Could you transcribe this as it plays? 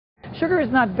sugar is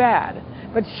not bad,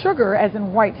 but sugar, as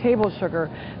in white table sugar,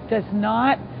 does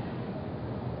not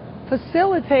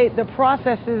facilitate the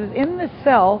processes in the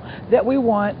cell that we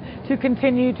want to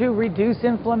continue to reduce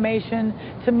inflammation,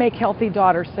 to make healthy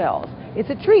daughter cells. It's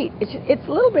a treat. It's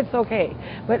a little bit's okay,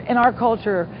 but in our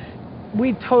culture,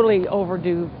 we totally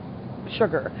overdo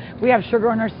sugar. We have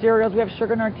sugar in our cereals, we have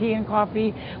sugar in our tea and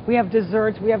coffee, we have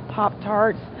desserts, we have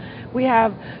Pop-Tarts, we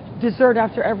have dessert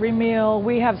after every meal,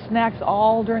 we have snacks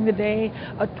all during the day.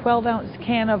 A 12-ounce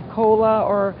can of cola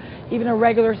or even a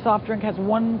regular soft drink has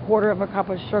 1/4 of a cup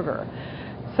of sugar.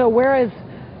 So whereas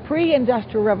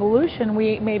pre-industrial revolution,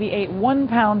 we maybe ate 1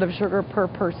 pound of sugar per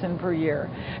person per year.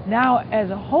 Now, as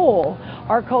a whole,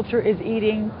 our culture is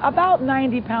eating about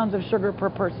 90 pounds of sugar per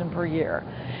person per year.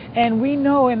 And we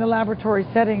know in the laboratory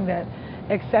setting that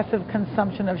excessive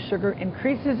consumption of sugar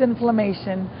increases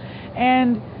inflammation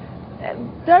and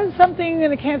does something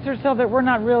in a cancer cell that we're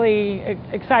not really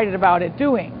excited about it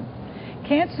doing.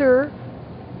 Cancer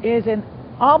is an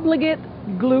obligate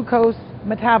glucose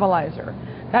metabolizer.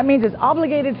 That means it's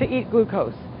obligated to eat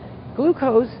glucose.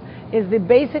 Glucose is the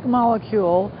basic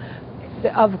molecule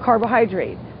of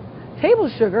carbohydrate. Table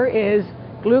sugar is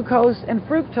glucose and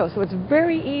fructose, so it's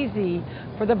very easy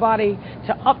for the body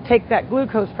to uptake that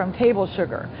glucose from table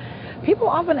sugar. People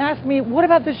often ask me, what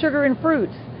about the sugar in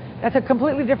fruits? That's a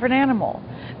completely different animal.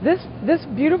 This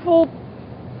beautiful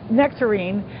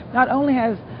nectarine not only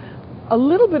has a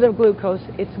little bit of glucose,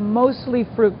 it's mostly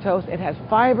fructose. It has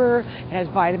fiber, it has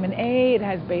vitamin A, it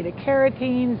has beta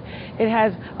carotenes, it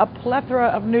has a plethora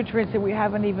of nutrients that we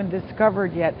haven't even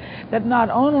discovered yet that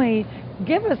not only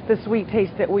give us the sweet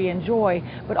taste that we enjoy,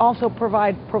 but also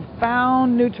provide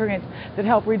profound nutrients that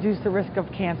help reduce the risk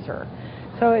of cancer.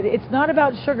 So it's not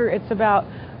about sugar, it's about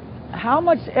how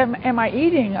much am I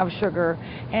eating of sugar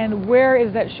and where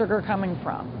is that sugar coming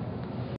from.